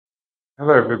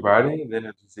Hello everybody,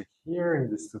 Daniel Druziki here. In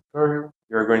this tutorial,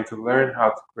 you're going to learn how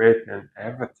to create an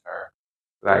avatar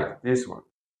like this one.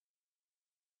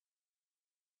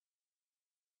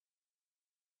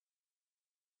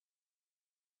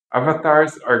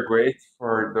 Avatars are great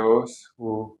for those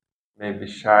who may be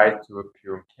shy to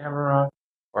appear on camera,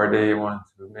 or they want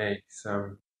to make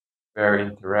some very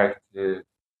interactive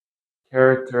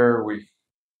character with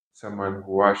someone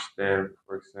who watched them,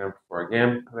 for example, for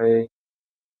gameplay.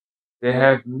 They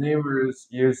have numerous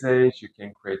usage. You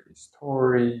can create a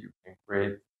story, you can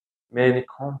create many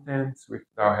contents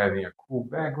without having a cool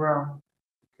background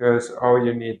because all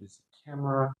you need is a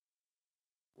camera,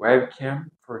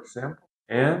 webcam, for example,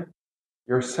 and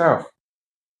yourself.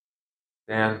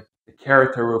 Then the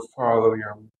character will follow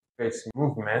your face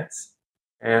movements.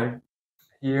 And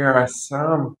here are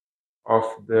some of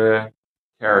the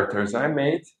characters I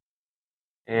made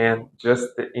and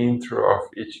just the intro of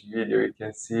each video. You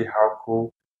can see how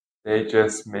cool they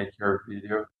just make your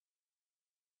video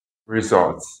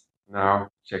results. Now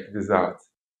check this out.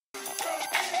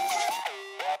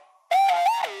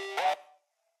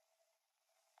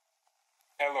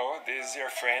 Hello, this is your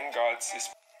friend God's.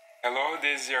 Hello,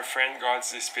 this is your friend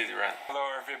God's Speedrun. Hello,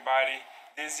 everybody.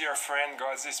 This is your friend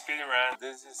God's Speedrun.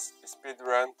 This is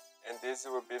Speedrun, and this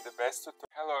will be the best tutorial.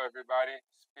 Hello, everybody.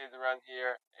 Speedrun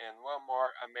here, and one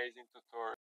more amazing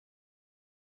tutorial.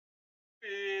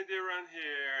 Speedrun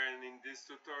here, and in this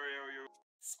tutorial,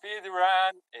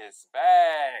 Speedrun is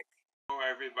back. Hello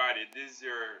everybody, this is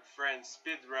your friend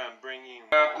Speedrun bringing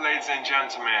up, ladies and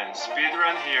gentlemen,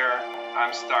 Speedrun here.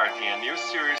 I'm starting a new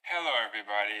series. Hello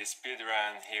everybody,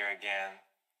 Speedrun here again,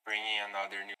 bringing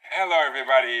another new. Hello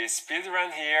everybody,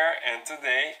 Speedrun here, and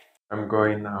today I'm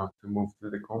going now to move to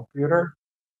the computer,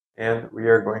 and we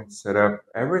are going to set up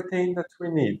everything that we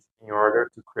need in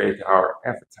order to create our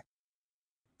avatar.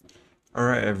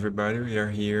 Alright everybody, we are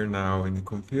here now in the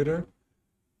computer.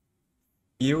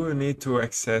 You will need to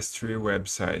access three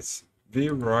websites,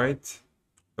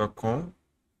 VRoid.com,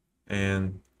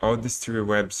 and all these three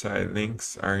website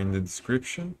links are in the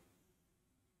description.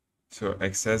 So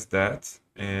access that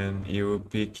and you will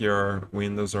pick your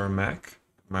Windows or Mac.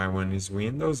 My one is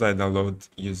Windows. I download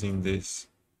using this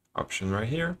option right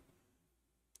here.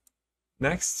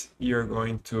 Next, you're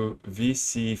going to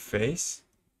VSeeFace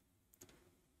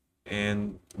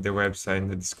and the website in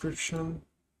the description.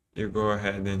 You go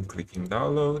ahead and click in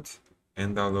download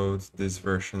and download this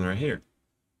version right here.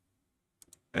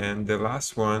 And the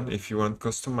last one, if you want to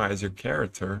customize your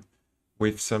character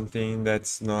with something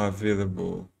that's not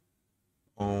available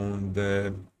on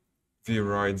the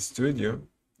VRoid Studio,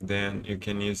 then you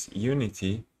can use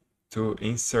Unity to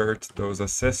insert those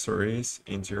accessories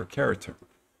into your character.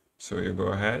 So you go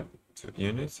ahead to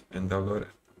Unity and download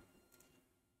it.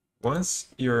 Once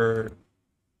your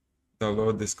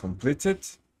download is completed,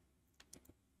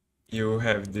 you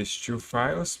have these two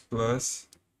files plus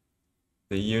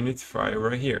the Unity file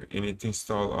right here. You need to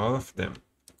install all of them.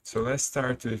 So let's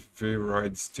start with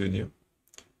VRoid Studio.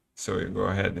 So you go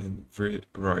ahead and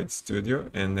VRoid Studio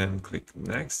and then click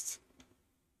next.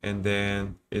 And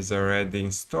then it's already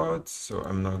installed, so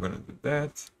I'm not going to do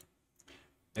that.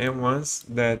 And once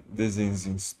that this is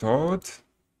installed,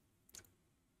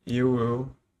 you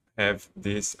will have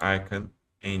this icon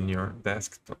in your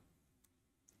desktop.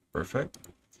 Perfect.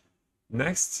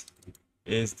 Next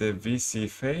is the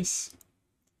VSeeFace,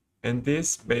 and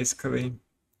this basically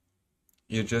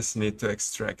you just need to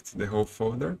extract the whole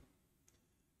folder.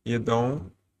 You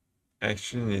don't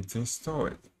actually need to install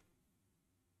it.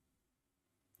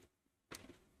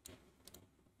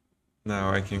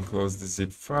 Now I can close the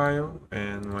zip file,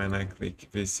 and when I click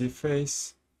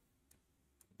VSeeFace,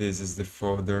 this is the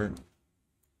folder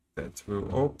that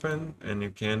will open, and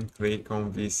you can click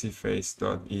on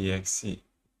vseeface.exe.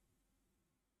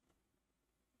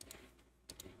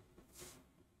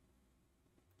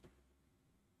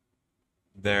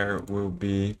 There will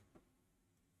be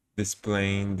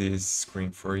displaying this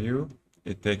screen for you.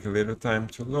 It takes a little time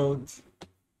to load.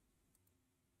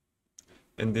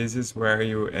 And this is where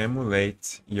you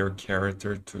emulate your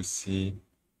character to see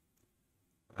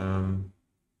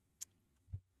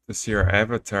your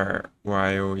avatar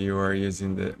while you are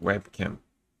using the webcam.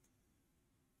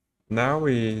 Now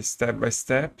we step by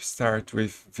step start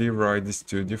with VRoid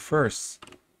Studio first,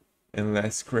 and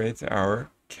let's create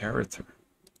our character.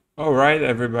 Alright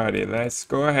everybody, let's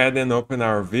go ahead and open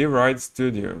our VRoid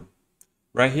Studio.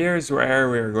 Right here is where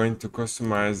we are going to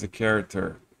customize the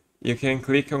character. You can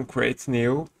click on create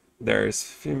new. There's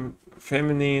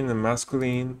feminine and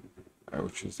masculine. I will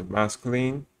choose the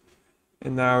masculine,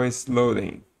 and now it's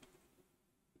loading.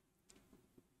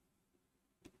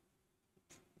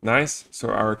 Nice. So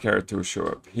our character will show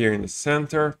up here in the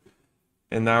center.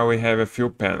 And now we have a few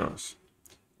panels.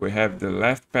 We have the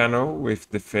left panel with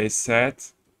the face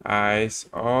set, eyes,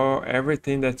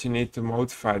 everything that you need to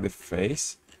modify the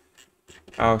face.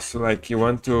 Also, like you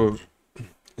want to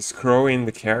scroll in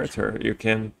the character, you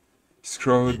can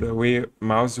scroll the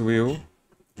mouse wheel,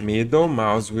 middle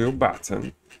mouse wheel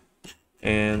button,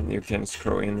 and you can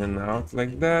scroll in and out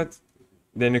like that.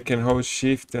 Then you can hold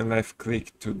shift and left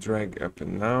click to drag up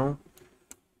and down,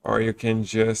 or you can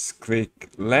just click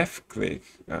right click,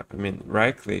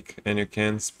 and you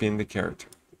can spin the character.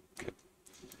 Okay.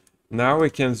 Now we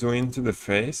can zoom into the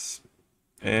face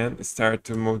and start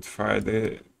to modify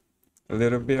a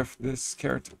little bit of this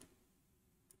character.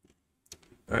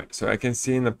 All right, so I can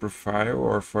see in the profile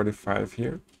or 45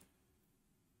 here,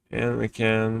 and we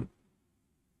can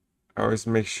always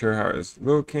make sure how it's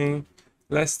looking.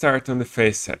 Let's start on the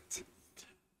face set.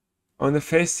 On the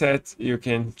face set, you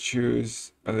can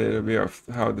choose a little bit of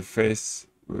how the face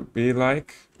will be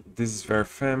like. This is very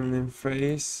feminine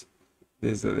face.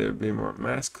 This is a little bit more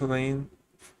masculine.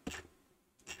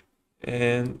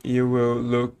 And you will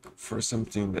look for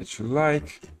something that you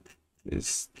like.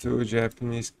 This two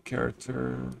Japanese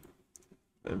character.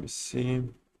 Let me see.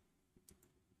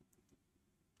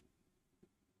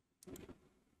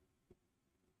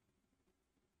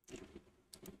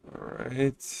 All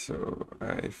right, so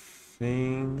I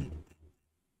think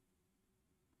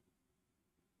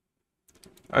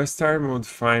I start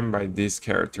modifying by this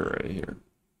character right here.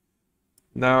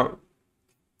 Now,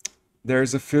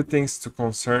 there's a few things to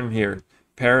concern here.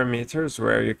 Parameters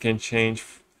where you can change.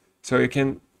 So you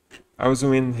can, I'll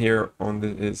zoom in here on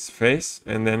his face,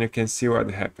 and then you can see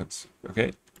what happens,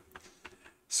 okay?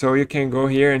 So you can go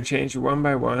here and change one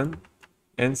by one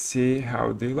and see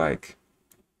how do you like.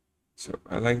 So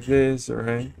I like this, all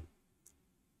right?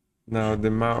 Now the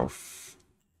mouth.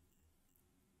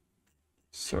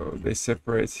 So they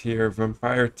separate here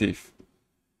vampire teeth.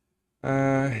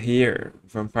 Here,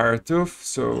 vampire tooth.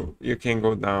 So you can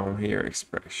go down here,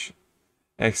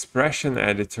 expression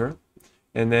editor,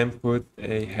 and then put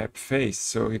a happy face.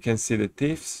 So you can see the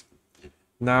teeth.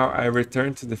 Now I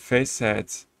return to the face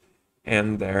set,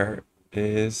 and there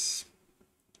is,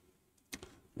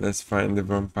 let's find the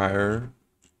vampire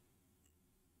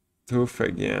tooth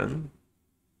again.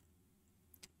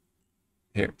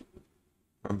 Here,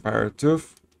 vampire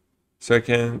tooth. So you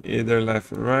can either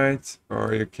left and right,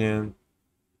 or you can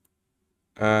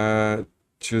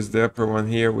choose the upper one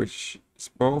here, which is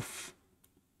both.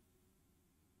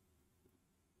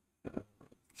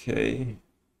 Okay.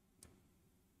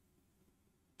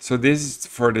 So this is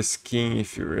for the skin,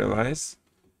 if you realize,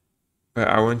 but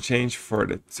I want to change for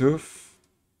the tooth.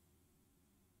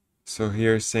 So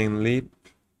here saying lip.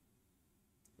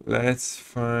 Let's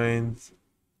find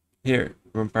here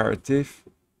vampire teeth.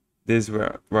 This is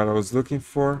what I was looking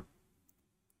for.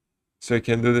 So you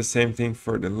can do the same thing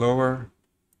for the lower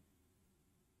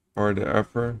or the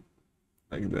upper,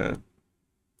 like that.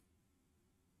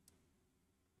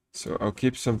 So I'll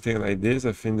keep something like this.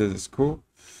 I think this is cool.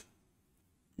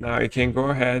 Now you can go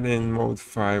ahead and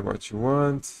modify what you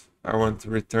want. I want to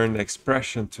return the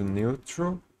expression to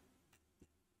neutral,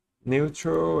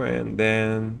 and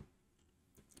then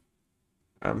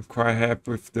I'm quite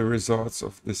happy with the results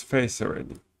of this face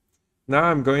already. Now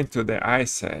I'm going to the eye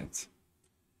set,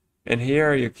 and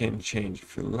here you can change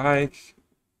if you like.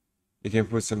 You can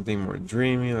put something more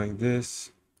dreamy like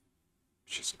this,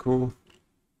 which is cool.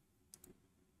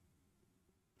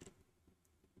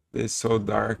 This is so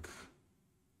dark.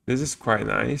 This is quite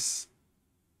nice.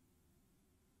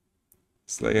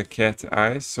 It's like a cat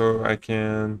eye, so I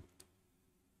can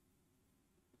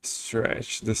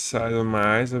stretch the side of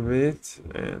my eyes a bit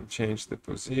and change the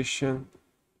position.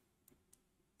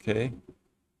 Okay,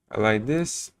 I like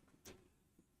this.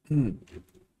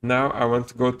 Now I want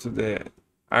to go to the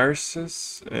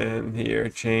irises and here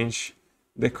change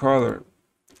the color.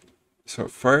 So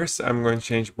first I'm going to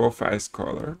change both eyes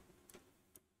color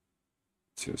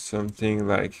to something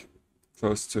like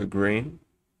close to green.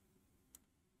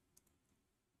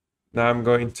 Now I'm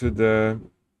going to the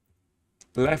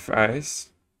left eyes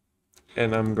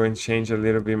and I'm going to change a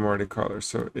little bit more the color,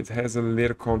 so it has a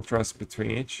little contrast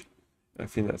between each. I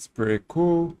think that's pretty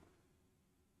cool.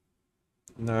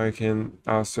 Now I can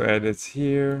also add it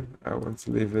here. I want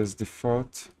to leave as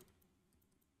default,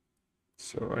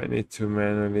 so I need to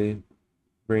manually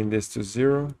bring this to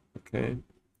 0. Okay,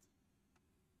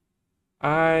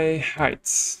 eye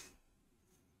heights,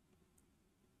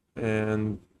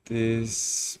 and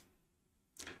this,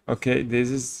 okay, this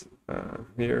is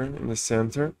here in the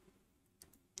center.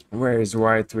 Where is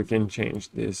white, we can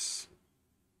change this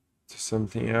to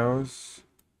something else.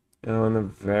 And I want a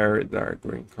very dark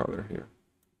green color here.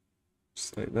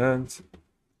 Just like that.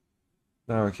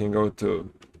 Now we can go to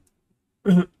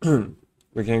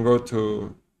we can go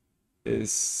to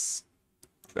this,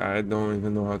 I don't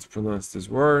even know how to pronounce this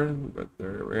word, but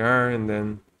there we are. And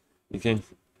then you can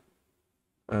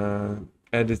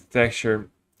edit texture.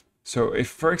 So if,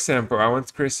 for example, I want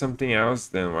to create something else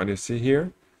than what you see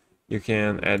here, you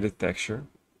can edit texture.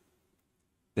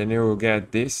 Then you will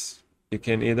get this. You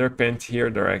can either paint here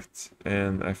direct,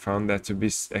 and I found that to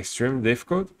be extremely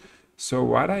difficult. So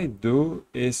what I do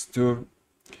is to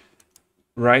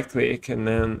right click and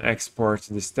then export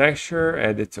this texture,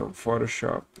 edit on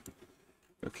Photoshop.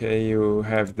 Okay, you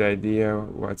have the idea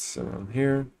what's around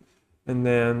here, and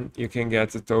then you can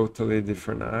get a totally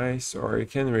different eyes, or you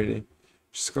can really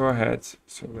just go ahead.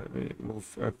 So let me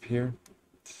move up here.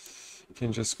 You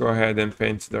can just go ahead and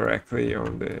paint directly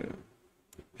on the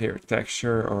here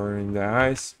texture or in the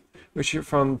eyes, which you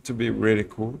found to be really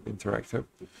cool, interactive.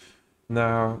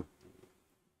 Now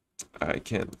I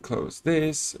can close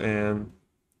this, and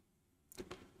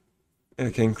I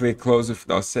can click close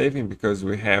without saving because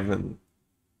we haven't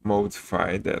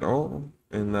modified at all.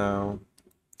 And now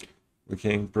we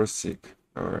can proceed.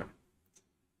 All right.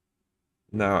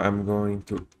 Now I'm going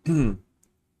to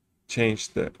change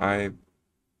the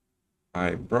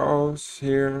eyebrows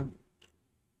here.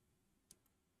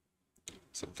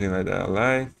 Something like that I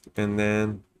like. And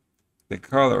then the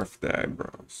color of the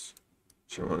eyebrows,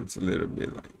 which I want a little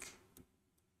bit like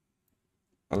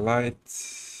a light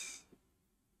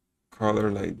color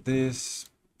like this,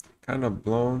 kind of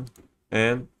blonde.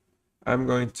 And I'm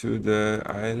going to the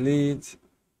eyelid.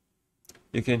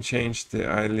 You can change the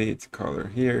eyelid color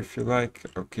here if you like.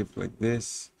 I'll keep like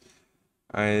this.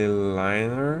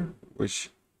 Eyeliner, which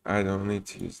I don't need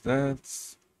to use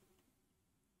that.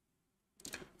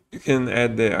 You can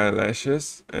add the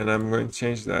eyelashes, and I'm going to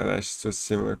change the eyelashes to a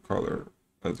similar color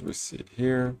as we see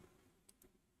here.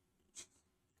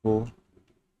 Cool.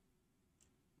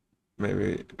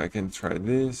 Maybe I can try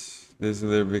this. This is a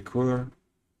little bit cooler.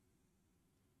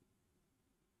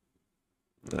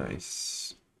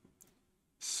 Nice.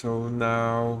 So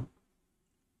now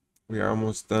we are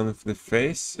almost done with the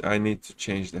face. I need to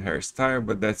change the hairstyle,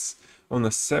 but that's on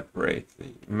a separate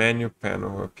menu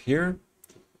panel up here.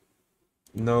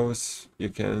 Nose, you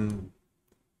can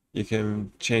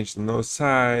change the nose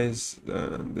size,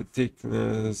 the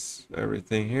thickness,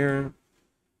 everything here.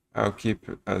 I'll keep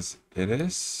it as it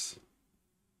is.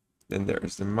 Then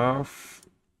there's the mouth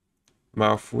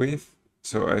width.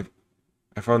 So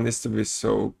I found this to be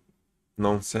so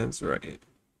nonsense, right?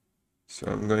 So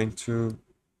I'm going to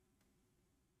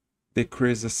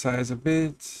decrease the size a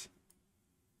bit.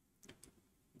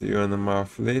 Do on the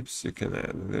mouth lips, you can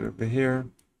add a little bit here.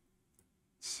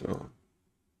 So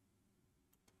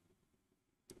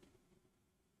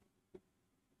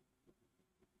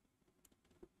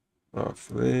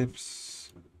mouth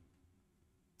lips.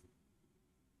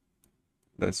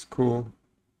 That's cool.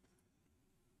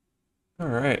 All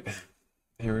right,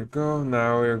 here we go.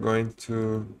 Now we're going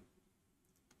to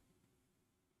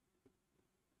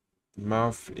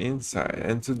mouth inside,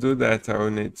 and to do that I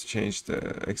will need to change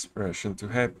the expression to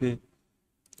happy.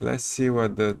 Let's see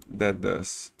what that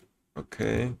does.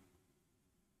 Okay,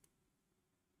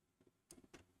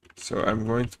 so I'm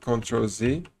going to Control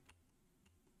Z.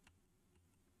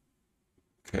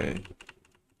 Okay,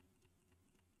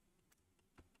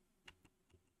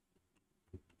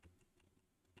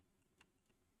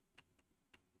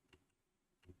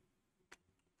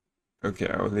 okay,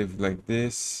 I'll leave like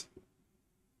this.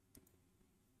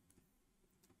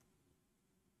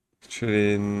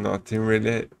 Actually, nothing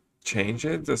really changed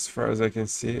as far as I can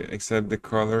see, except the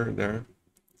color there.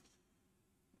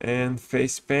 And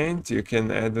face paint, you can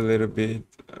add a little bit,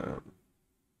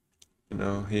 you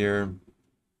know, here.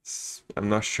 I'm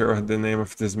not sure what the name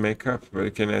of this makeup, but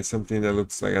you can add something that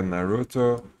looks like a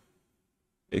Naruto.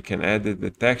 You can edit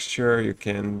the texture, you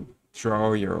can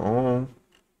draw your own.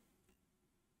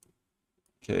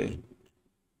 Okay,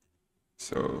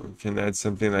 so you can add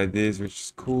something like this, which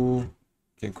is cool.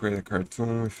 You can create a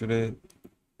cartoon with it.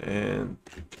 And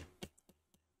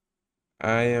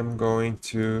I am going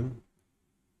to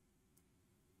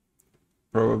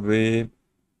probably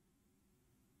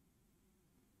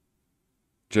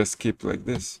just keep like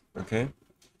this. Okay,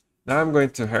 now I'm going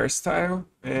to hairstyle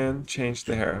and change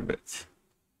the hair a bit.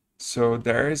 So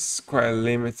there is quite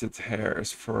limited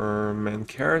hairs for main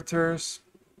characters.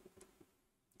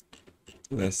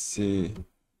 Let's see.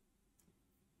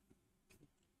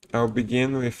 I'll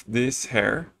begin with this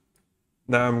hair.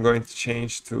 Now I'm going to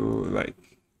change to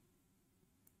like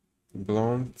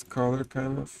blonde color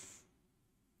kind of.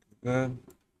 that.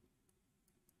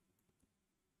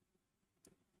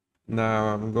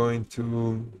 Now I'm going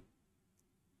to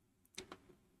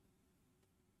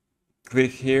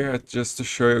click here just to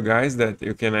show you guys that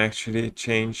you can actually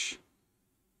change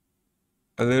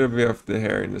a little bit of the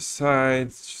hair in the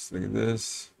sides, just like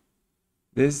this.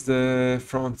 This is the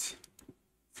front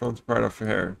part of the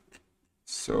hair.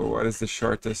 So what is the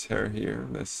shortest hair here?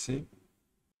 Let's see.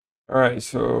 All right,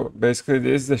 so basically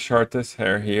this is the shortest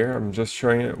hair here. I'm just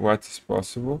showing you what is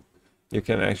possible. You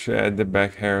can actually add the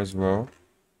back hair as well.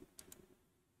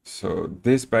 So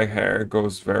this back hair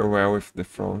goes very well with the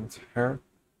front hair.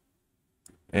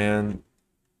 And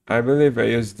I believe I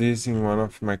used this in one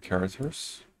of my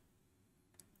characters.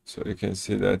 So you can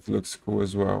see that looks cool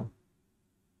as well.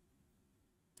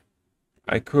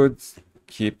 I could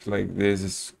keep like this,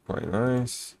 is quite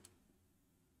nice.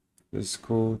 This is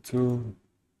cool too.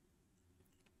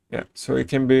 Yeah, so it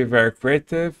can be very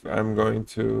creative. I'm going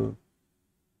to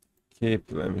keep,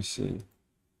 let me see,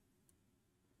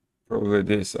 probably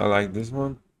this. I like this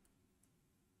one.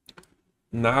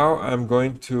 Now I'm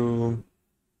going to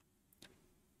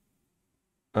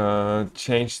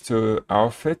change to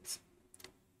outfit.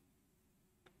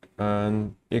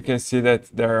 And you can see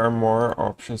that there are more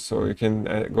options, so you can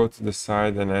go to the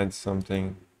side and add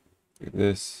something like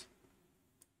this.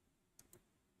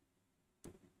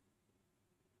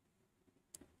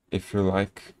 If you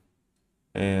like.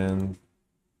 And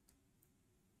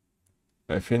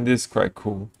I think this is quite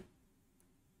cool.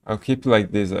 I'll keep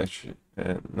like this actually.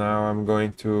 And now I'm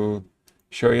going to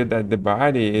show you that the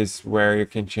body is where you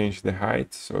can change the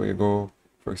height. So you go,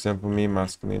 for example, me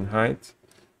masculine height,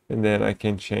 and then I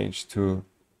can change to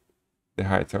the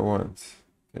height I want.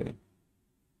 Okay.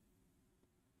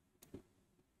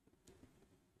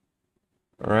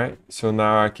 All right, so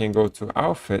now I can go to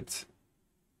outfit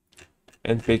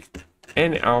and pick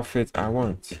any outfit I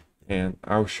want. And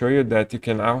I'll show you that you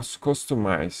can also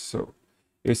customize. So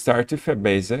you start with a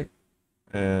basic,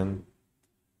 and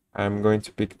I'm going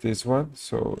to pick this one.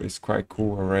 So it's quite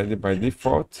cool already by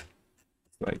default.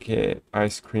 Like a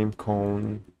ice cream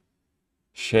cone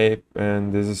shape,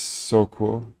 and this is so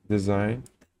cool design.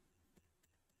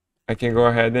 I can go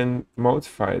ahead and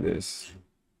modify this.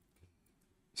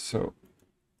 So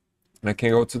I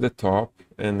can go to the top,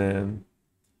 and then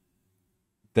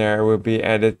there will be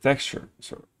added texture.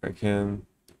 So I can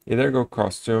either go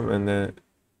costume and then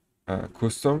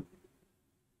custom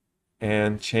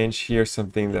and change here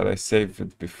something that I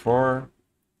saved before,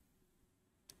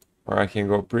 or I can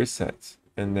go presets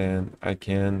and then I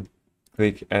can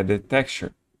click edit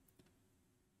texture.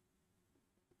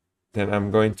 Then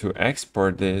I'm going to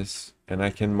export this and I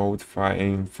can modify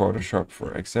in Photoshop,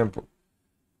 for example.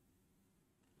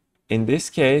 In this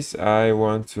case, I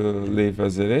want to leave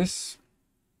as it is.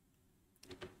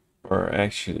 Or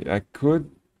actually, I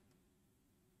could...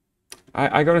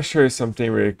 I gotta show you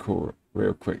something really cool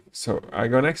real quick. So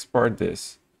I'm gonna export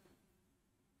this.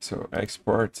 So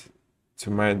export to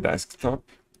my desktop.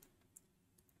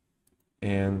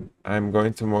 And I'm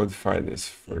going to modify this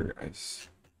for you guys.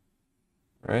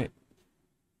 Right?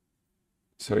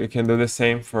 So you can do the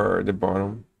same for the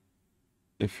bottom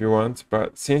if you want,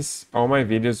 but since all my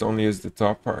videos only use the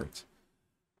top part,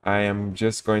 I am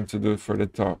just going to do it for the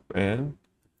top, and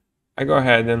I go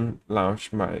ahead and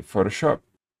launch my Photoshop.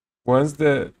 Once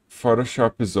the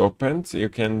Photoshop is opened, you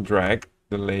can drag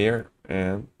the layer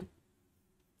and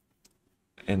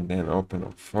then open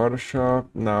up Photoshop.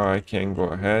 Now I can go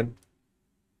ahead,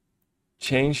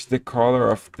 change the color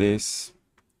of this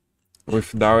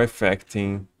without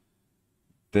affecting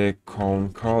the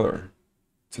cone color.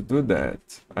 To do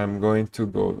that, I'm going to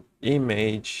go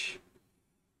image.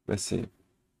 Let's see.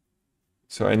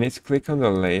 So I need to click on the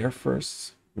layer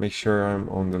first. Make sure I'm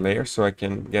on the layer so I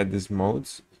can get these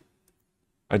modes.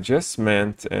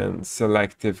 Adjustment and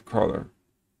selective color.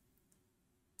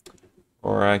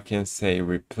 Or I can say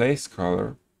replace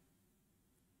color.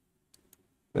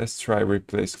 Let's try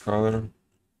replace color.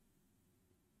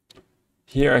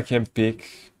 Here I can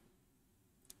pick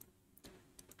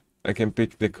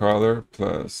the color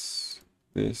plus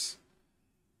this.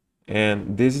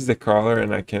 And this is the color,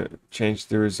 and I can change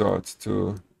the result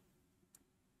to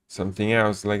something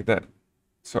else like that.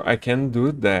 So I can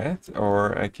do that,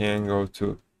 or I can go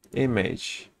to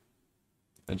image,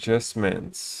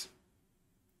 adjustments.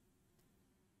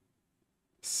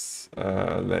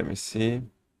 Let me see.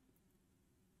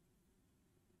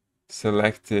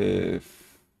 Selective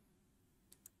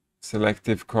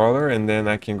color, and then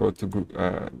I can go to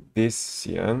these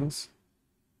cyans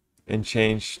and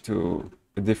change to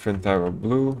a different type of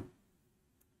blue.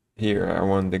 Here I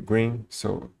want the green,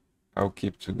 so I'll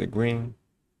keep to the green.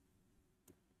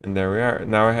 And there we are.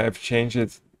 Now I have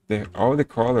changed all the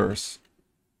colors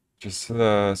just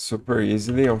super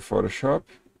easily on Photoshop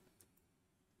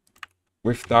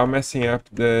without messing up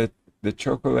the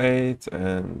chocolate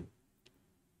and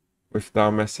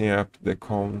without messing up the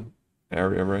cone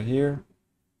area right here.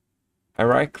 I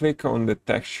right click on the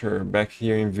texture back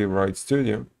here in VRoid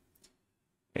Studio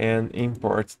and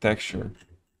import texture.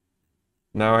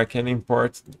 Now I can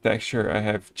import the texture I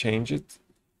have changed,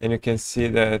 and you can see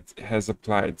that it has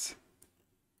applied.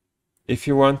 If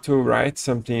you want to write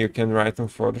something, you can write on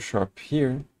Photoshop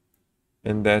here,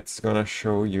 and that's gonna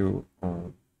show you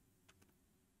on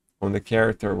the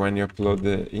character when you upload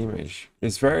the image.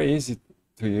 It's very easy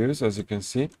to use, as you can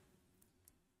see.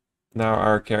 Now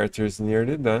our character is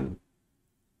nearly done.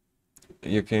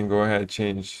 You can go ahead and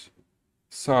change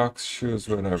socks, shoes,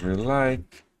 whatever you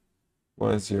like.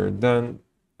 Once you're done,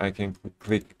 I can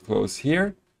click close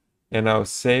here, and I'll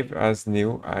save as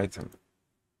new item.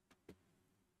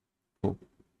 Cool.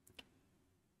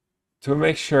 To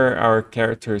make sure our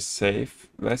character is safe,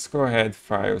 let's go ahead,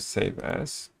 File, Save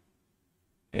As.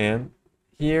 And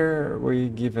here we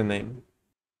give a name.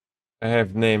 I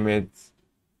have named it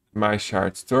My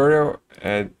Chart Tutorial,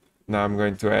 and now I'm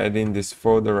going to add in this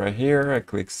folder right here. I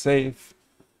click Save,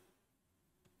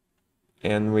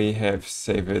 and we have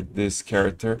saved this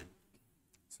character.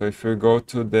 So if we go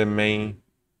to the main,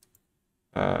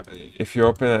 if you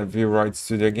open a VRoid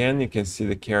Studio again, you can see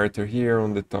the character here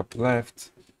on the top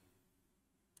left.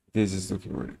 This is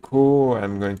looking really cool.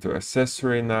 I'm going to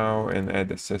Accessory now and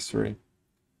add Accessory.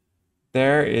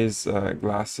 There is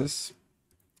glasses.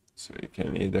 So you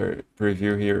can either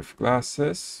preview here with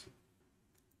glasses.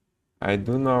 I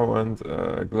do not want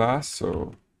a glass, so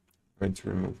I'm going to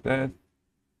remove that.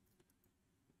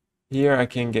 Here I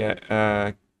can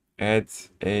add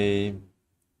a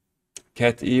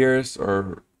cat ears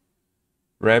or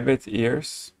rabbit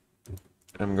ears.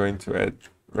 I'm going to add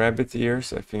rabbit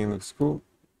ears. I think it looks cool.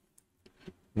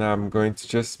 Now I'm going to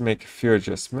just make a few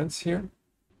adjustments here.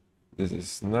 This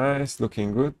is nice,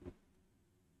 looking good.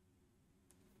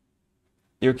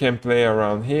 You can play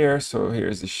around here. So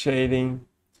here's the shading.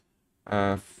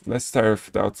 Let's start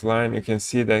with the outline. You can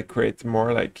see that create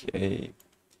more like a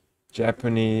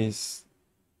Japanese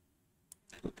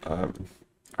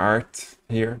art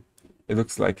here. It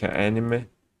looks like an anime.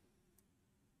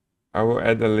 I will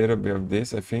add a little bit of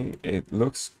this. I think it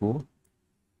looks cool.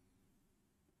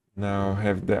 Now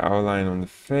have the outline on the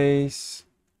face,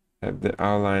 have the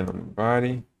outline on the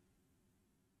body.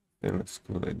 It looks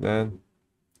cool like that.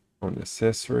 On the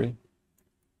accessory.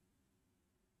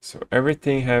 So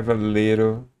everything have a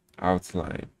little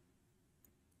outline.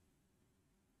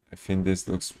 I think this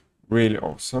looks really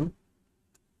awesome.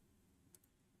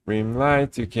 Rim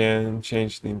light, you can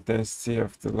change the intensity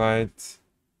of the light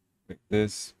like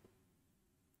this.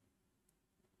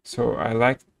 So I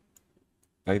like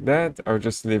that. I'll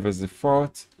just leave as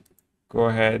default. Go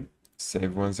ahead,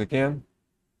 save once again.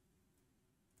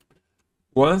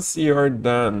 Once you're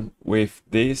done with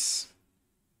this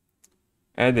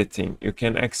editing, you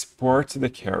can export the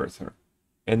character,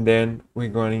 and then we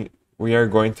are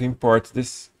going to import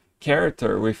this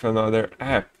character with another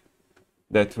app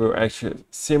that will actually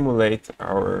simulate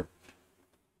our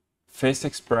face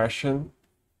expression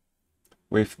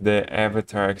with the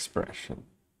avatar expression.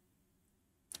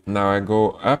 Now I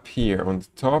go up here on the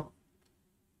top,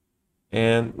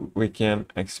 and we can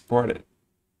export it.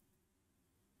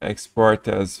 Export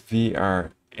as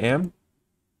VRM.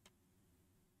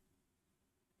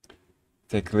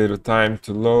 Take a little time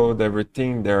to load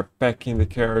everything. They're packing the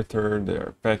character,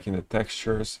 they're packing the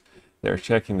textures, they're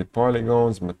checking the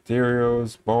polygons,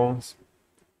 materials, bones,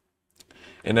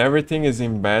 and everything is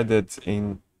embedded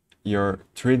in your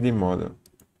 3D model.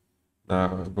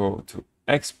 Now go to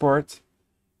export.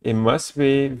 It must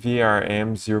be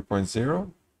VRM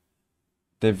 0.0.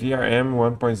 The VRM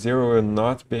 1.0 will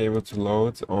not be able to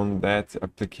load on that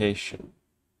application.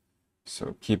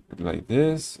 So keep it like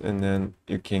this, and then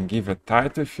you can give a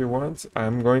title if you want.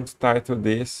 I'm going to title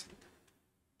this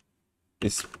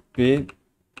Speed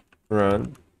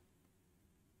Run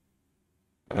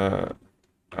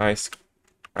ice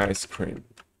cream.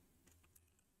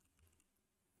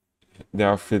 The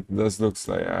outfit does looks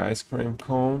like an ice cream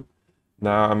cone.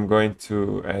 Now I'm going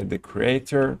to add the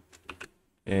creator,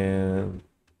 and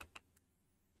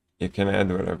you can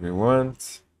add whatever you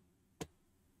want.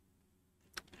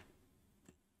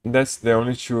 That's the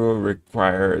only two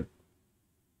required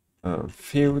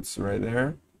fields right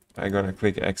there. I'm gonna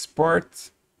click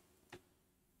export,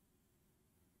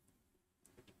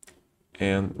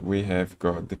 and we have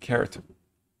got the character.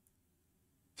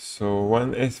 So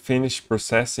when it's finished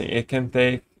processing, it can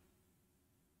take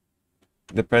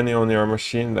depending on your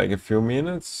machine, like a few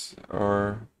minutes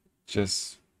or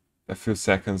just a few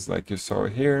seconds like you saw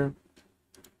here.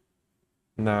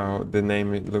 Now the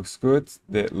name, it looks good.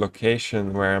 The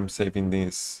location where I'm saving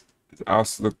this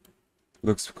also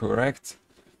looks correct.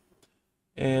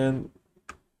 And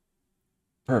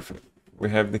perfect. We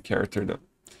have the character done.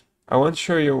 I want to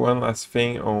show you one last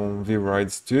thing on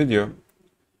VRoid Studio.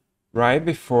 Right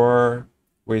before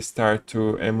we start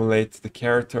to emulate the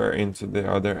character into the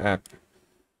other app,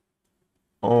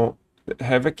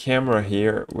 have a camera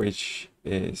here, which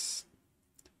is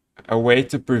a way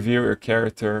to preview your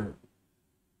character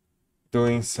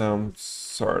doing some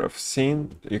sort of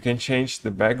scene. You can change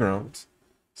the background.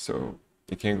 So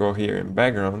you can go here in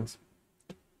background.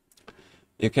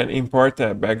 You can import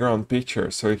a background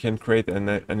picture, so you can create an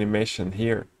animation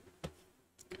here.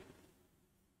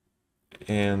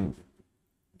 And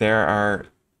there are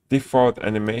default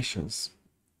animations.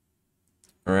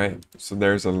 All right, so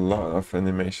there's a lot of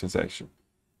animations actually.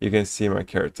 You can see my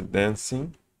character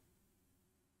dancing.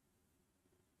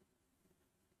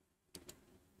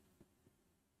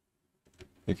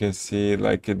 You can see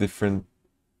like a different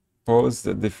pose,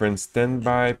 the different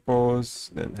standby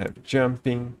pose, then have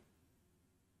jumping.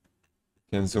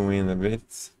 You can zoom in a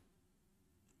bit.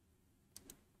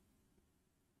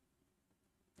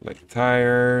 Like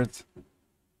tired,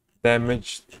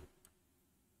 damaged,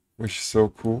 which is so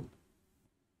cool.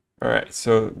 All right,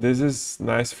 so this is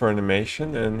nice for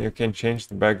animation, and you can change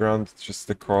the background, just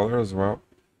the color as well.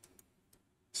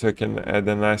 So you can add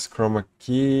a nice chroma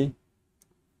key,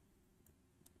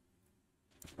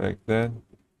 like that.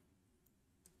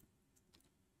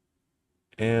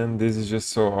 And this is just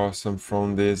so awesome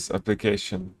from this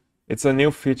application. It's a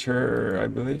new feature, I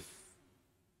believe.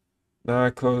 Now I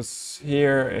close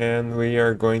here, and we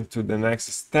are going to the next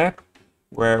step,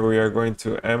 where we are going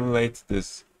to emulate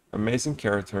this amazing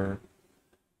character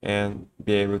and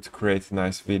be able to create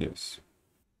nice videos.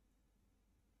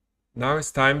 Now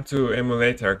it's time to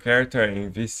emulate our character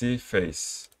in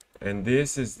VSeeFace, and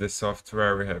this is the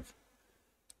software we have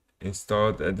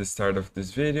installed at the start of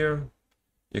this video.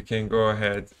 You can go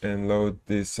ahead and load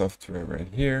this software right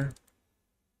here.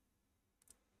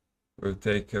 Will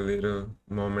take a little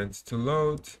moment to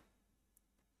load.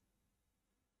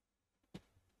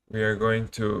 We are going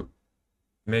to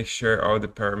make sure all the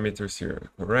parameters here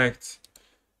are correct.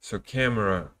 So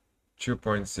camera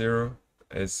 2.0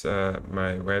 is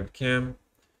my webcam.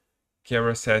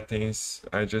 Camera settings,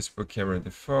 I just put camera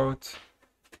default.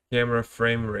 Camera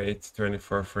frame rate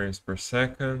 24 frames per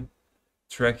second.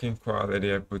 Tracking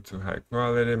quality, I put to high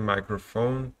quality.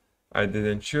 Microphone, I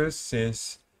didn't choose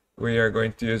since we are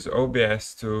going to use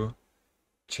OBS to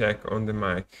check on the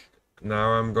mic.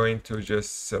 Now I'm going to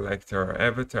just select our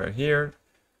avatar here.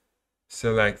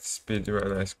 Select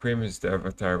speedrun ice cream is the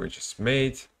avatar we just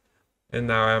made. And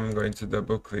now I'm going to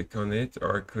double click on it,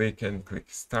 or click and click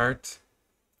start.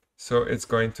 So it's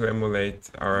going to emulate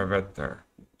our avatar.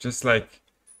 Just like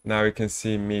now you can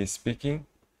see me speaking.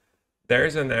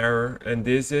 There's an error, and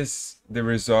this is the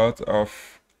result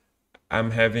of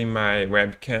I'm having my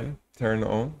webcam turned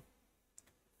on.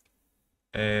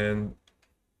 And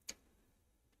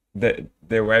the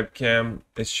webcam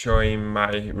is showing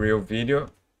my real video,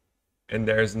 and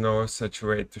there's no such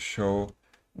way to show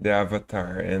the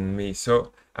avatar and me.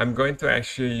 So I'm going to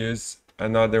actually use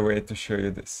another way to show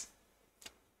you this.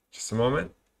 Just a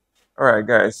moment. All right,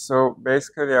 guys, so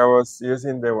basically I was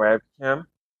using the webcam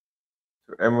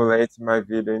to emulate my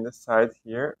video in the side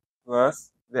here,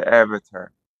 plus the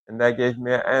avatar, and that gave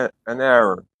me an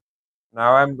error.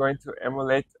 Now I'm going to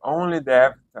emulate only the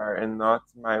avatar and not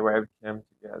my webcam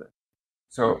together.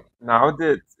 So now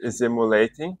that it's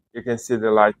emulating, you can see the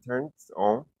light turns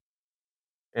on,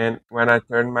 and when I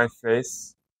turn my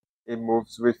face, it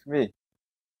moves with me.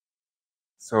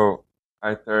 So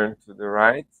I turn to the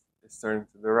right, it's turning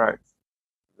to the right,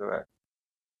 to the left.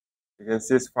 You can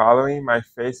see it's following my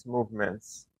face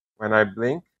movements. When I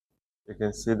blink, you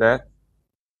can see that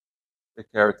the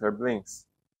character blinks.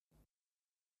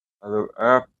 I look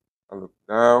up, I look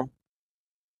down,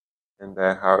 and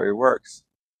that's how it works.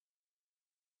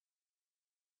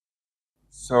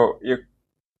 So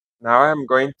now I'm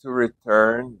going to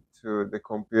return to the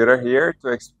computer here to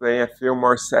explain a few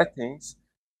more settings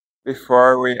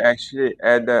before we actually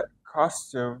add a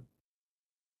costume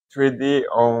 3D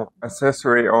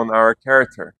accessory on our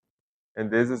character.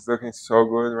 And this is looking so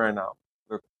good right now.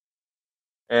 Look.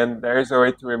 And there's a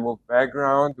way to remove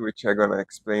background, which I'm gonna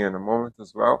explain in a moment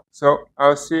as well. So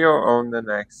I'll see you on the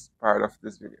next part of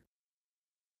this video.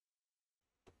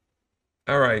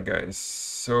 Alright guys,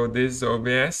 so this is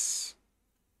OBS.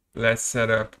 Let's set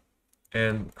up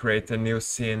and create a new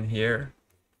scene here.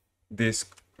 this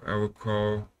I will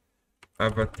call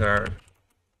avatar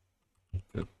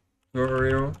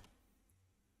tutorial.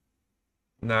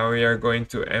 Now we are going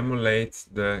to emulate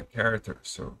the character.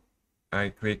 So I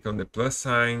click on the plus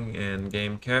sign and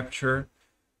game capture,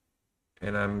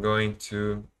 and I'm going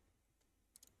to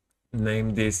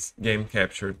name this game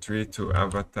capture tree to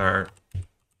avatar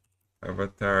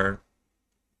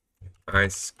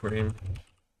ice cream.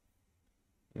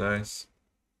 Nice.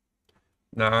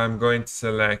 Now I'm going to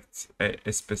select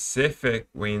a specific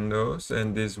windows,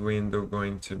 and this window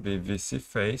going to be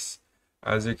VSeeFace,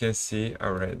 as you can see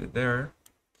already there.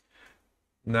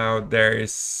 Now there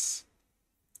is,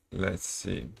 let's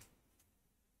see,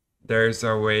 there's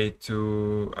a way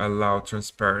to allow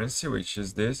transparency, which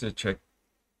is this. You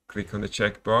click on the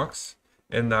checkbox,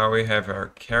 and now we have our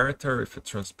character with a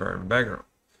transparent background.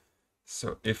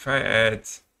 So if I add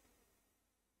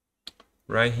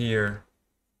right here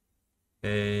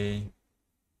a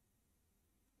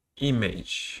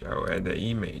image, I'll add the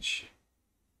image.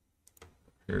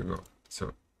 Here we go.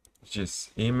 So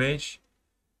just image,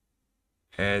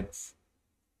 add,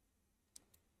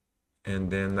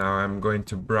 and then now I'm going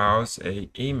to browse a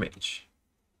image.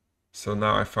 So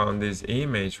now I found this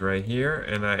image right here,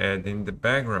 and I add in the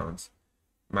background.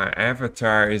 My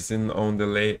avatar is on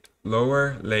the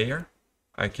lower layer.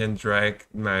 I can drag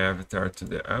my avatar to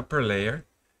the upper layer,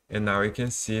 and now you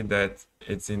can see that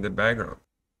it's in the background.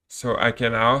 So I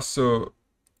can also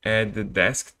add the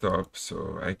desktop,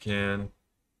 so I can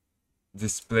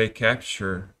display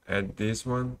capture, add this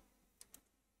one,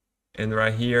 and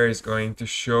right here is going to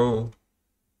show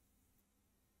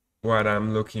what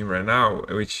I'm looking right now,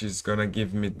 which is gonna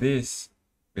give me this,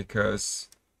 because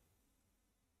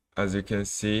as you can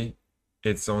see,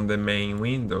 it's on the main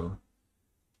window,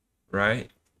 right?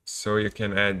 So you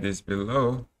can add this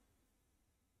below,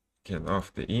 can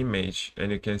off the image,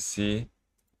 and you can see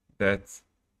that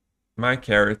my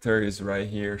character is right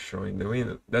here showing the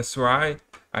window. That's why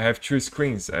I have two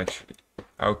screens actually.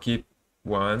 I'll keep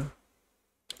one.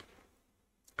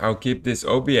 I'll keep this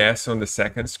OBS on the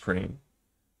second screen,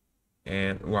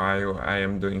 and while I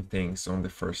am doing things on the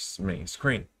first main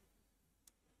screen.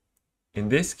 In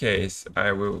this case,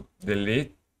 I will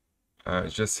delete,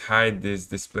 just hide this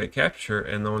display capture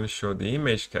and only show the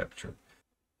image capture.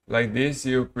 Like this,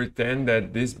 you pretend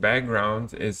that this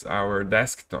background is our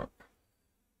desktop.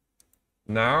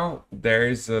 Now there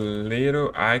is a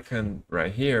little icon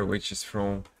right here, which is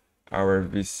from our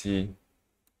VSeeFace.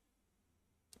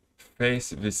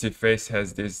 VSeeFace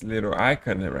has this little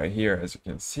icon right here, as you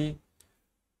can see.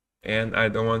 And I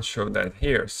don't want to show that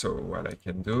here. So what I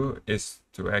can do is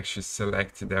to actually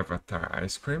select the avatar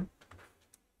ice cream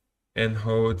and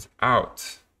hold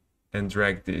Alt and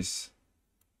drag this,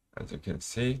 as you can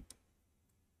see.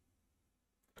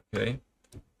 Okay.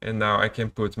 And now I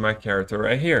can put my character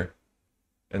right here.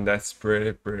 And that's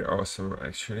pretty awesome,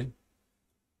 actually.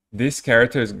 This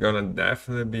character is gonna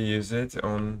definitely be used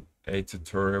on a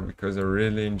tutorial because I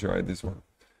really enjoyed this one.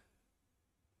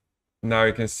 Now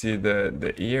you can see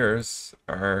the ears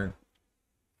are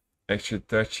actually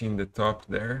touching the top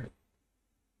there,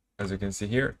 as you can see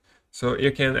here. So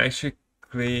you can actually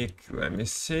click, let me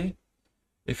see.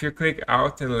 If you click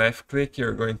Alt and left click,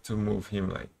 you're going to move him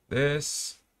like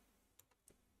this.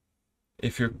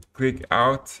 If you click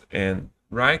Alt and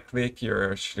right click,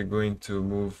 you're actually going to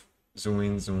move zoom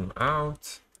in, zoom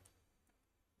out.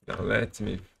 Now let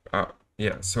me,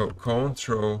 yeah, so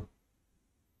Control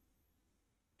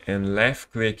and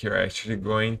left click, you're actually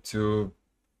going to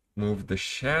move the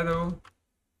shadow,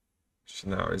 which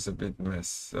now is a bit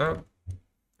messed up.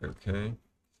 Okay.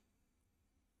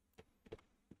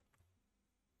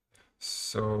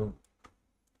 So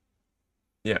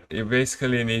yeah, you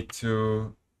basically need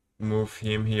to move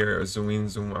him here, zoom in,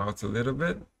 zoom out a little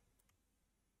bit.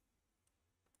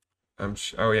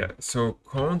 Oh yeah, so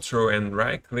Control and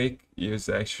right click is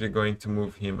actually going to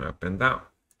move him up and down.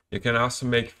 You can also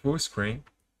make full screen,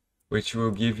 which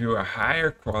will give you a higher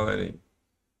quality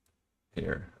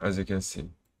here, as you can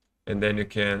see. And then you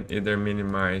can either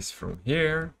minimize from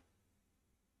here,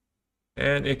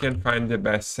 and you can find the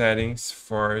best settings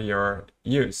for your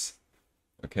use.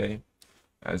 Okay,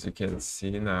 as you can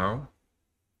see now.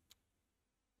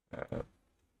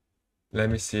 Let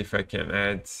me see if I can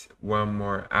add one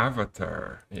more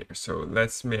avatar here. So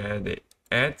let's me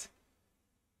add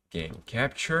game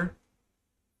capture,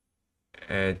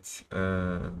 add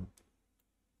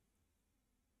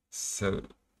so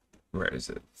where is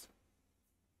it?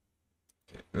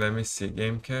 Okay, let me see,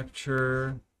 game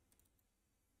capture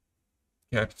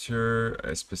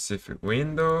a specific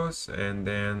windows, and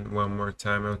then one more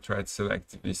time I'll try to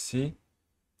select VC.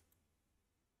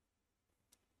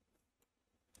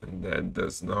 And that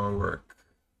does not work.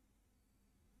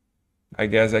 I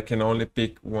guess I can only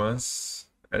pick once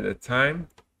at a time.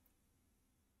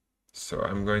 So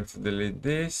I'm going to delete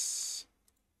this,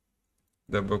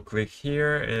 double click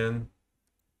here, and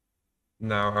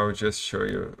now I'll just show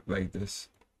you like this.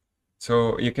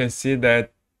 So you can see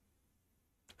that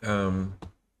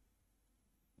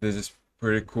this is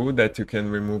pretty cool that you can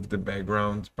remove the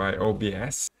background by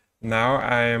OBS. Now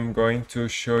I am going to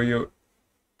show you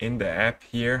in the app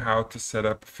here how to set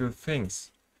up a few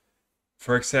things.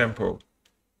 For example,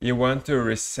 you want to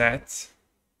reset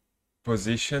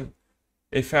position.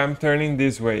 If I'm turning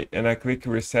this way and I click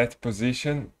reset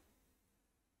position,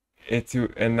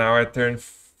 and now I turn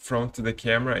front to the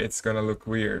camera, it's gonna look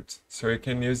weird. So you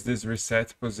can use this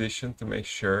reset position to make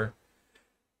sure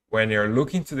when you're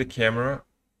looking to the camera,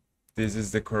 this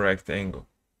is the correct angle.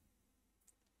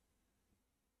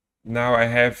 Now I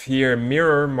have here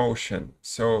mirror motion.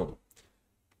 So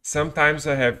sometimes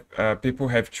I have people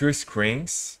have two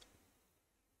screens,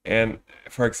 and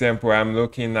for example, I'm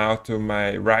looking now to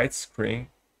my right screen,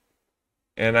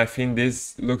 and I think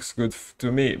this looks good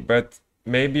to me, but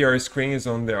maybe your screen is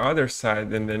on the other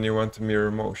side and then you want to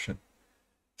mirror motion.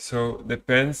 So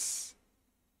depends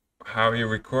how you're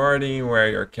recording, where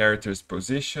your character is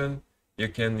positioned, you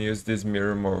can use this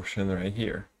mirror motion right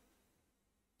here.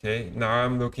 Okay, now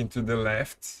I'm looking to the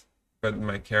left, but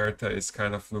my character is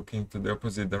kind of looking to the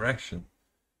opposite direction.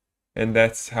 And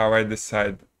that's how I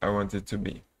decide I want it to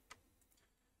be.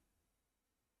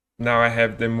 Now I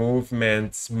have the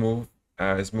movement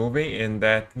is moving, and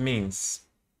that means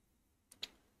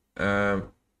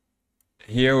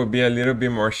here will be a little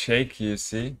bit more shaky, you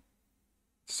see.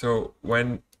 So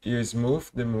when you smooth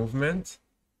the movement,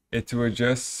 it will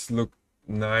just look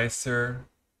nicer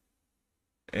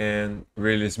and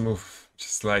really smooth,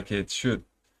 just like it should.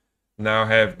 Now I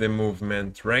have the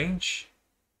movement range,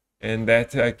 and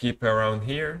that I keep around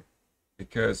here,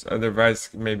 because otherwise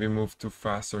maybe move too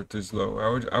fast or too slow.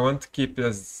 I want to keep it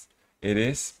as it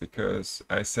is, because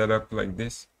I set up like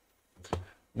this.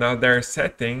 Now there are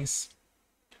settings,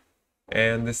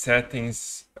 and the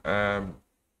settings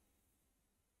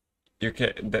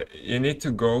you need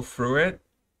to go through it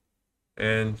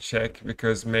and check,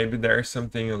 because maybe there's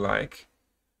something you like.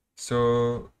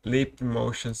 So leap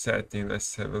motion setting,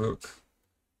 let's have a look.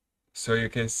 So you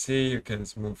can see you can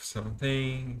move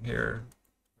something here.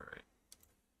 All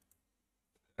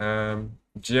right.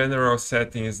 General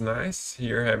setting is nice.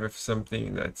 Here I have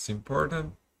something that's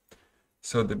important.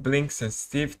 So the blink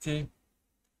sensitivity,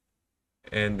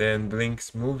 and then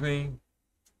blinks moving.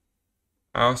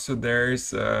 Also,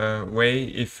 there's a way,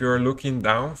 if you're looking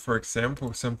down, for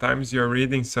example, sometimes you're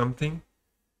reading something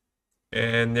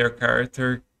and your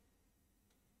character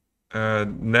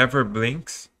never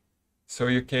blinks. So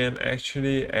you can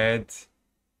actually add,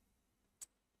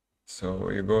 so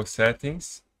you go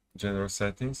settings, general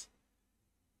settings,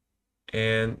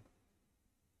 and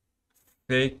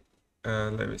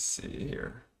let me see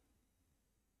here,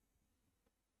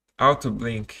 auto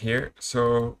blink here.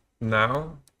 So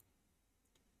now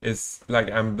it's like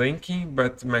I'm blinking,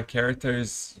 but my character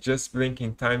is just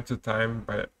blinking time to time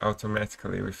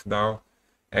automatically without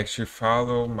actually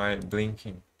follow my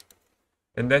blinking.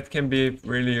 And that can be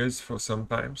really useful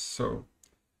sometimes. So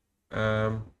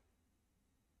here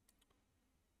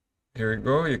we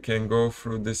go. You can go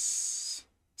through this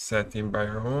setting by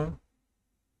your own.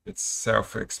 It's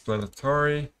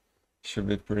self-explanatory. Should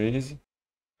be pretty easy.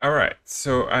 All right,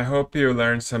 so I hope you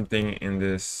learned something in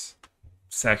this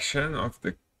section of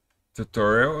the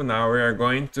tutorial. Now we are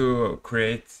going to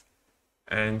create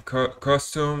a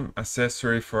custom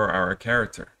accessory for our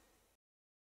character.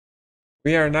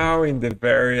 We are now in the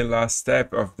very last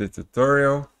step of the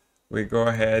tutorial. We go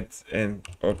ahead and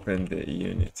open the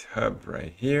Unity Hub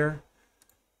right here.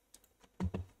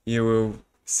 You will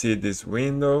see this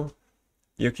window.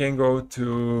 You can go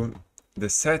to the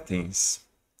settings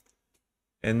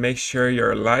and make sure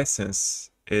your license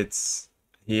is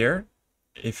here.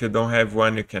 If you don't have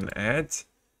one, you can add,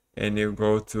 and you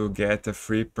go to get a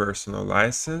free personal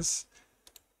license.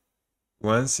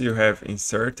 Once you have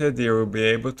inserted, you will be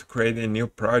able to create a new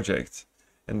project,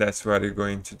 and that's what you're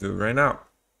going to do right now.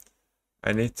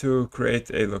 I need to create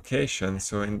a location,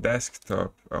 so in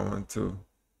desktop I want to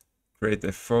create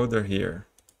a folder here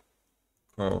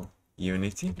called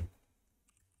Unity,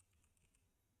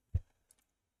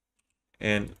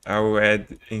 and I will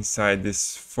add inside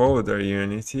this folder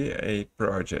Unity a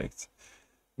project.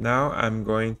 Now I'm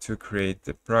going to create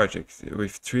the project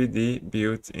with 3D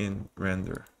built-in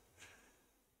render.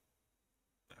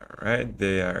 All right,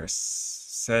 they are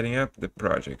setting up the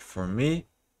project for me.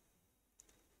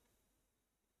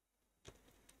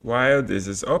 While this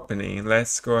is opening,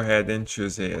 let's go ahead and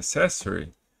choose a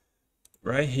accessory.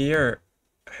 Right here,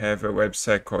 I have a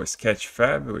website called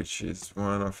Sketchfab, which is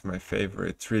one of my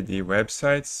favorite 3D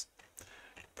websites,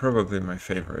 probably my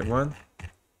favorite one.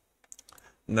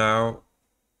 Now,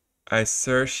 I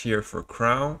search here for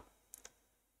crown,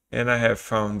 and I have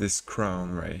found this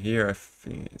crown right here. I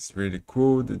think it's really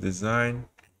cool, the design.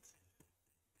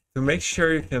 To make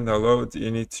sure you can download,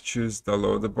 you need to choose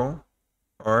downloadable,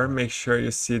 or make sure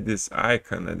you see this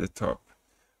icon at the top.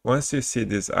 Once you see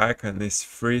this icon, it's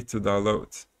free to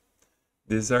download.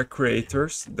 These are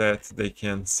creators that they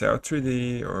can sell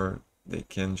 3D, or they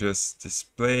can just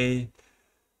display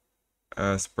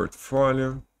as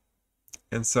portfolio,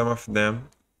 and some of them,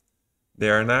 they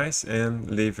are nice and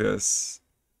leave us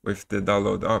with the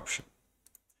download option.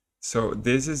 So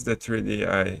this is the 3D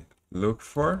I look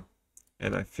for,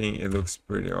 and I think it looks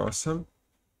pretty awesome.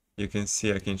 You can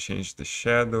see I can change the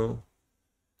shadow,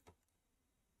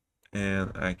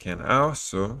 and I can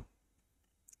also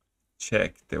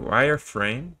check the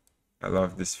wireframe. I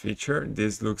love this feature.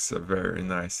 This looks very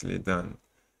nicely done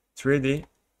 3D.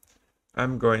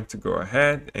 I'm going to go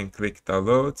ahead and click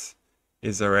download.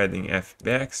 It's already in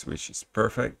FBX, which is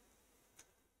perfect.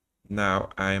 Now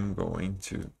I'm going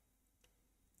to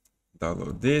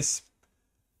download this.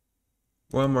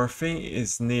 One more thing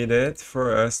is needed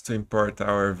for us to import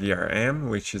our VRM,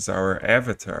 which is our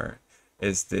avatar,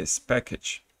 is this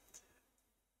package.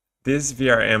 This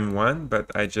VRM1,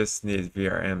 but I just need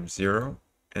VRM0,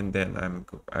 and then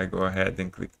I go ahead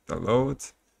and click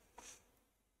download.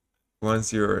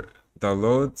 Once your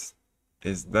download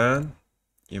is done,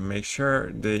 you make sure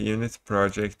the Unity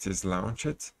project is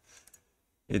launched.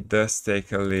 It does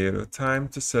take a little time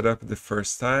to set up the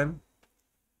first time.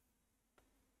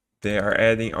 They are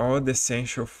adding all the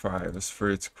essential files for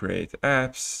you to create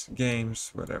apps, games,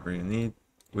 whatever you need,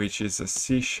 which is a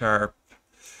C#,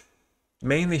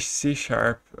 mainly C#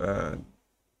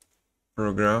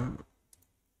 program.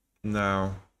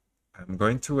 Now I'm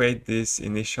going to wait this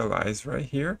initialize right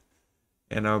here,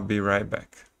 and I'll be right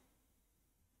back.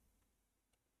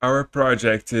 Our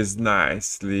project is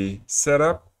nicely set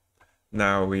up.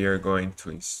 Now we are going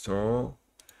to install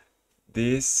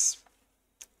this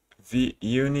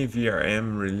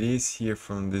UniVRM release here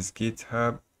from this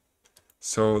GitHub.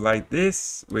 So like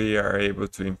this, we are able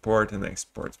to import and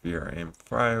export VRM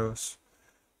files,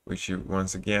 which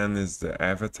once again is the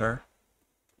avatar.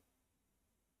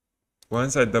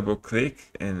 Once I double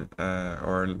click and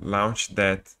or launch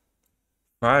that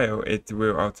file, it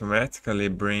will automatically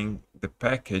bring the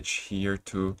package here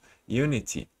to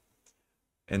Unity.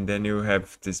 And then you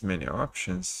have this many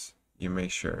options. You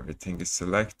make sure everything is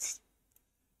selected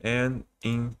and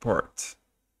import.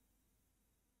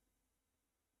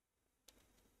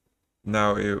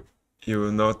 Now you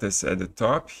will notice at the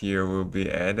top here will be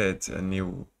added a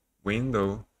new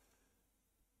window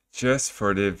just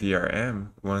for the VRM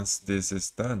once this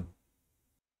is done.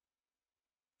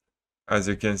 As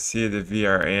you can see, the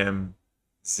VRM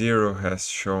 0 has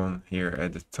shown here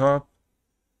at the top,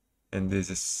 and this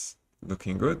is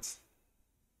looking good.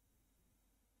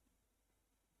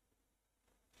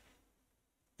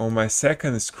 On my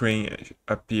second screen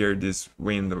appeared this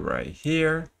window right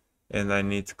here, and I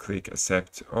need to click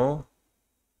accept all.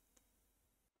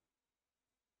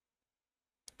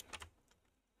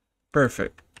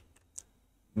 Perfect.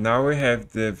 Now we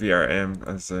have the VRM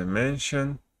as I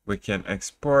mentioned. We can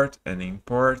export and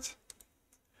import.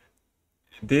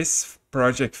 This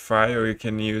project file you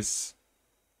can use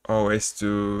always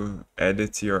to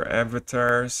edit your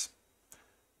avatars.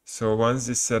 So once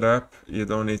it's set up, you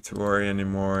don't need to worry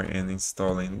anymore in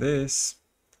installing this.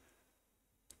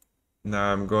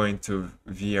 Now I'm going to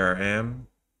VRM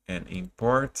and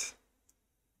import.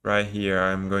 Right here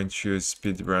I'm going to choose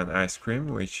Speedrun Ice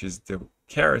Cream, which is the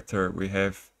character we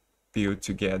have built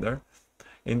together.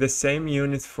 In the same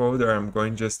unit folder, I'm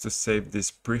going just to save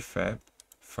this prefab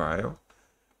file.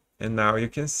 And now you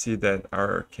can see that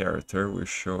our character will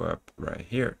show up right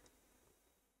here.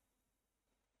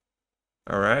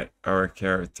 Alright, our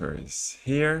character is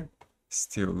here,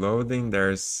 still loading.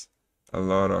 There's a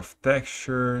lot of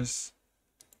textures.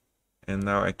 And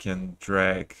now I can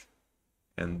drag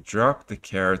and drop the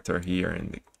character here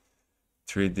in the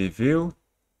 3D view.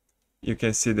 You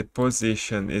can see the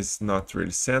position is not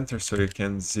really centered, so you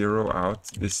can zero out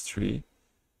these 3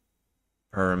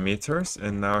 parameters,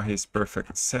 and now he's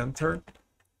perfect center.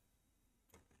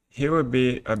 He will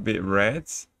be a bit red.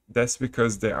 That's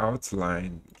because the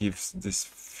outline gives this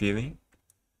feeling,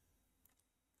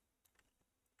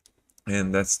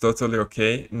 and that's totally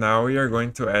okay. Now we are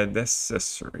going to add the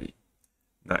accessory.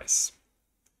 Nice.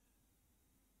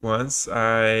 Once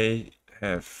I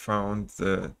have found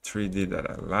the 3D that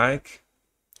I like,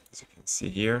 as you can see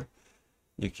here,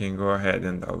 you can go ahead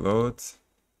and download.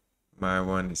 My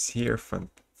one is here,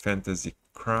 Fantasy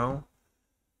Crown.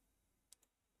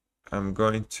 I'm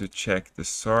going to check the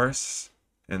source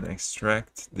and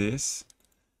extract this.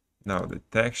 Now the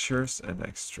textures and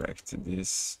extract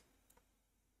this.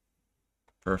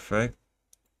 Perfect.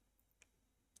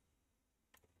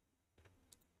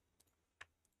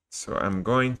 So I'm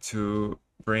going to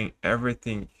bring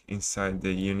everything inside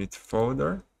the Unity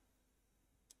folder.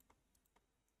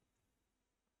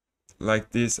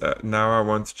 Like this. Now I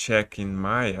want to check in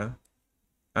Maya.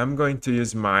 I'm going to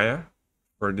use Maya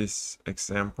for this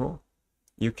example.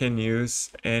 You can use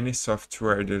any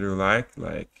software that you like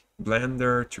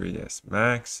Blender, 3ds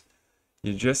Max.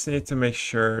 You just need to make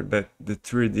sure that the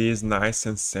 3D is nice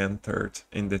and centered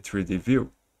in the 3D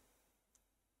view.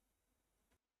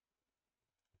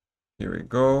 Here we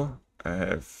go. I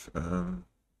have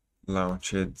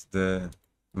launched the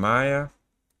Maya.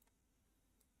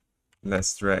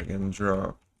 Let's drag and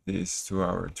drop this to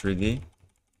our 3D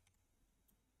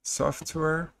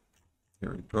software.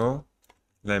 Here we go.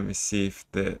 Let me see if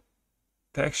the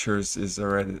textures is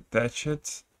already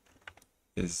attached.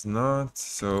 Is not.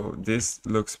 So this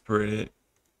looks pretty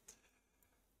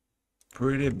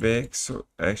big. So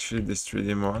actually this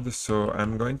 3D model. So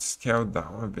I'm going to scale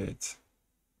down a bit.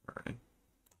 All right.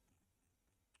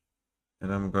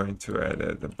 And I'm going to add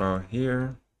it about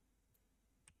here.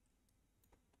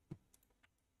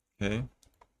 Okay.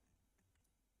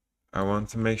 I want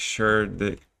to make sure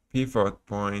the pivot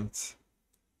point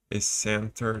is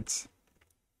centered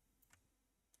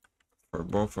for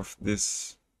both of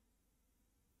these.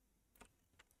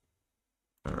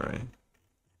 All right.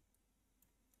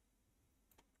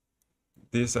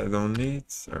 This I don't need.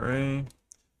 All right.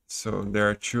 So there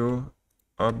are two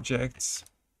objects.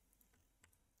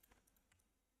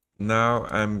 Now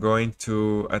I'm going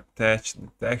to attach the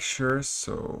textures.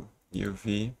 So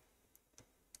UV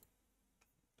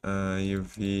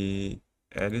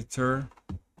editor.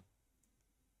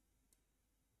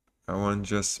 I want to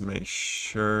just make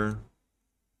sure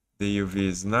the UV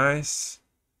is nice.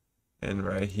 And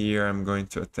right here, I'm going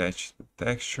to attach the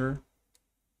texture.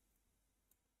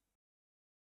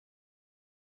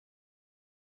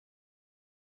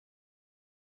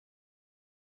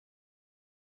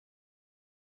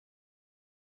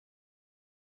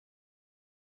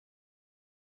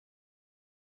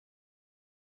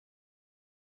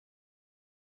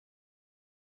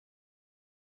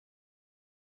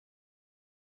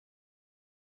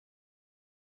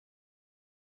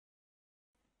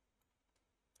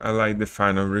 I like the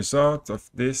final result of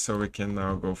this, so we can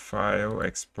now go File,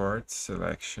 Export,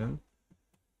 Selection.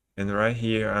 And right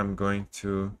here, I'm going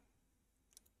to,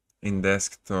 in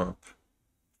Desktop,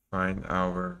 find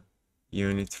our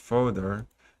Unity folder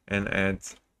and add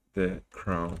the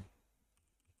Crown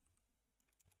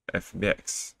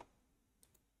FBX.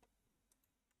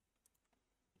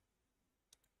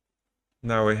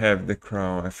 Now we have the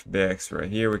Crown FBX right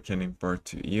here. We can import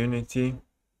to Unity.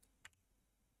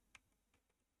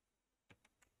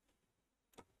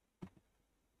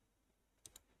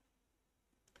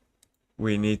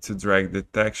 We need to drag the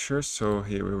texture, so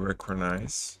here we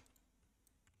recognize.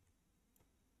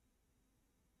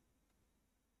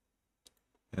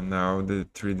 And now the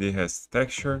 3D has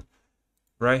texture.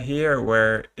 Right here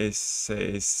where it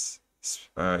says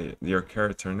your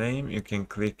character name, you can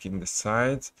click in the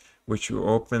side, which will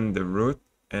open the root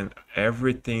and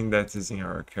everything that is in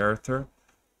our character.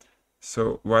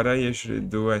 So what I usually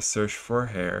do, I search for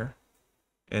hair,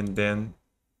 and then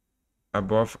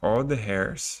above all the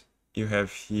hairs, you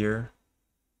have here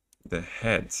the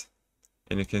head,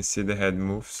 and you can see the head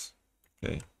moves.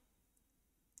 Okay.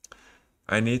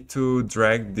 I need to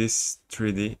drag this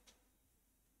 3D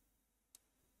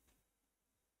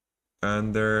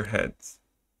under head.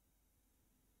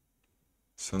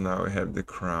 So now we have the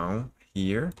crown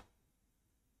here.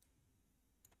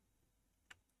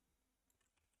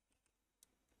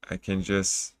 I can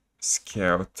just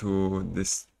scale to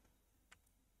this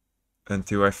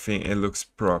until I think it looks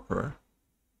proper.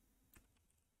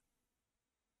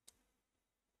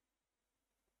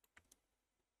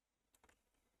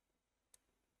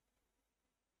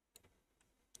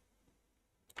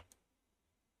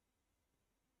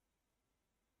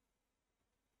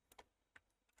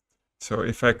 So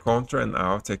if I Ctrl and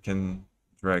Alt, I can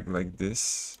drag like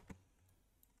this.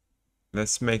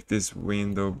 Let's make this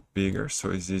window bigger so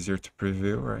it's easier to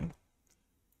preview, right?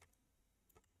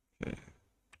 Okay.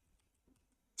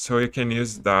 So you can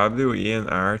use W, E, and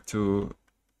R to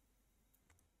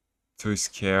to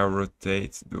scale,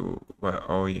 rotate, do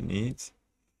all you need.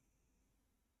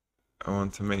 I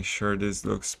want to make sure this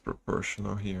looks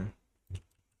proportional here.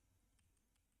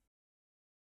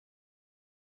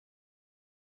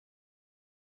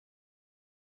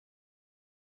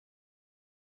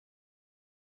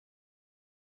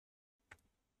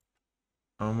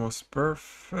 Almost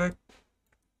perfect.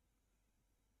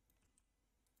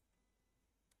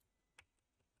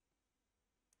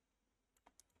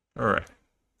 All right.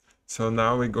 So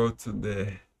now we go to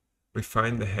we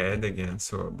find the head again.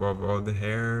 So above all the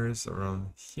hairs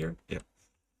around here. Yeah.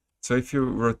 So if you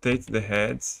rotate the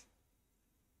heads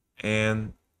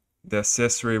and the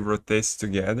accessory rotates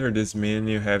together, this means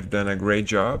you have done a great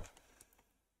job.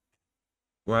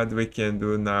 What we can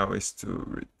do now is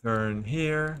to return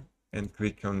here and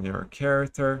click on your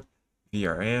character,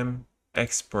 VRM,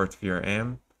 export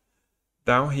VRM.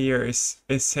 Down here is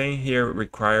saying here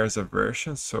requires a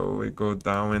version, so we go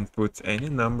down and put any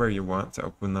number you want. I'll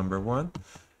put number 1.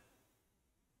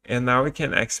 And now we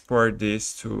can export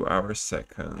this to our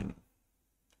second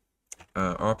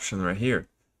option right here.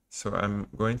 So I'm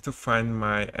going to find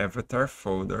my avatar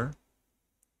folder.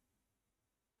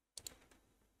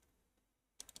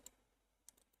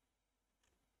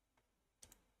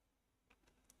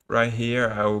 Right here,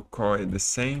 I will call it the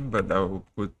same, but I will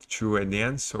put 2 at the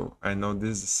end, so I know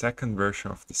this is the second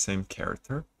version of the same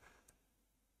character.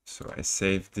 So I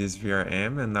save this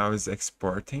VRM, and now it's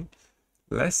exporting.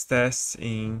 Let's test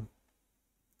in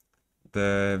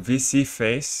the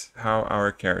VSeeFace how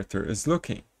our character is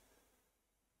looking.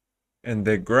 And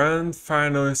the grand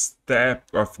final step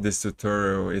of this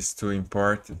tutorial is to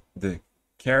import the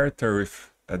character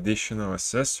with additional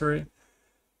accessory.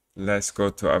 Let's go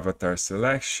to avatar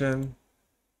selection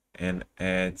and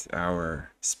add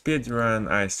our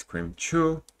speedrun ice cream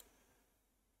chew.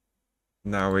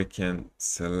 Now we can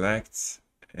select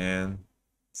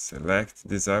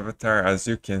this avatar. As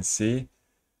you can see,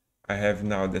 I have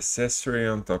now the accessory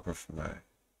on top of my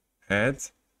head,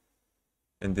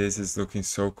 and this is looking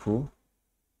so cool.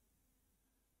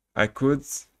 I could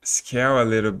scale a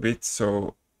little bit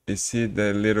so you see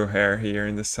the little hair here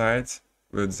in the side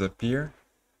will disappear.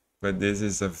 But this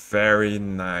is a very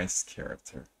nice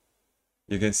character.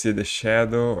 You can see the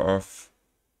shadow of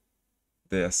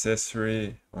the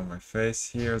accessory on my face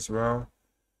here as well.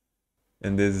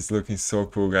 And this is looking so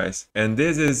cool, guys. And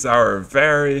this is our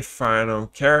very final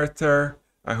character.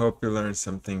 I hope you learned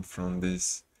something from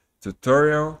this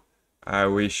tutorial. I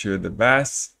wish you the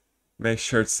best. Make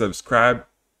sure to subscribe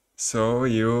so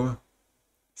you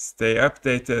stay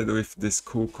updated with this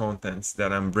cool content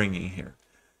that I'm bringing here.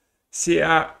 See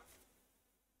ya!